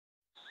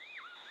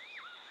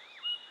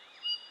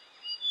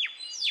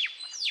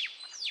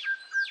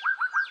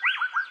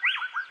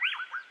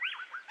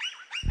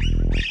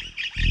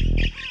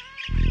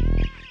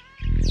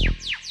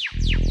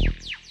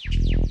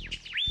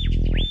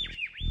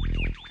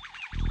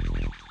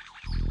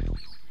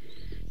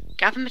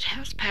Government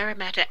House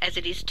Parramatta as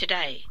it is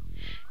today.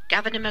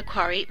 Governor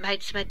Macquarie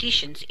made some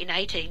additions in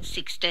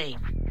 1816.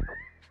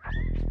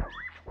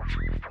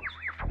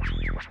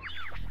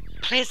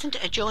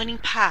 Pleasant adjoining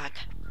park,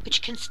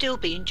 which can still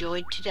be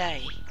enjoyed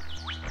today.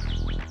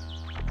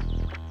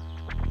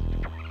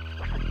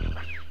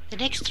 The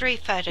next three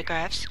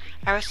photographs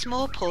are a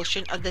small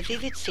portion of the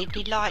Vivid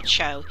Sydney Light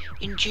Show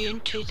in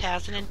June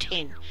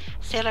 2010,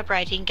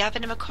 celebrating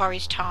Governor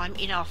Macquarie's time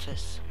in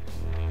office.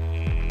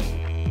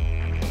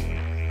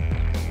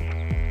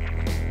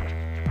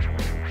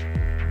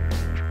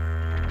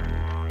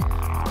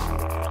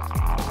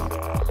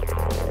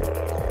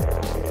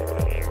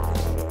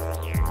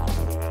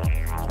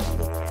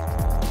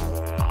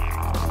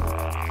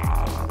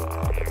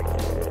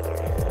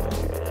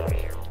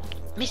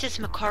 Mrs.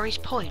 Macquarie's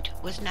Point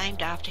was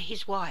named after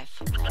his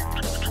wife,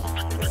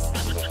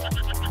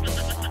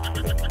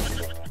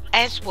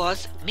 as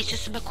was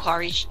Mrs.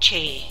 Macquarie's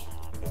chair.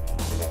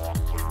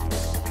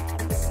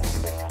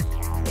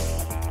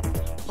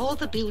 All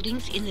the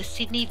buildings in the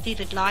Sydney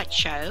Vivid Light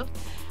Show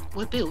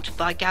were built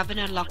by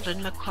Governor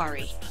Lachlan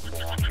Macquarie.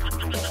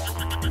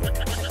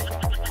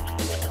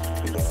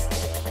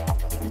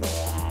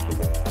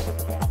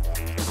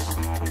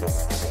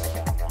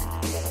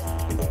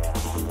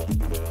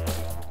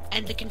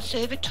 And the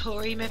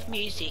Conservatorium of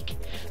Music,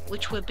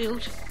 which were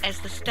built as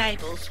the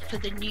stables for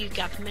the new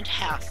Government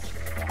House.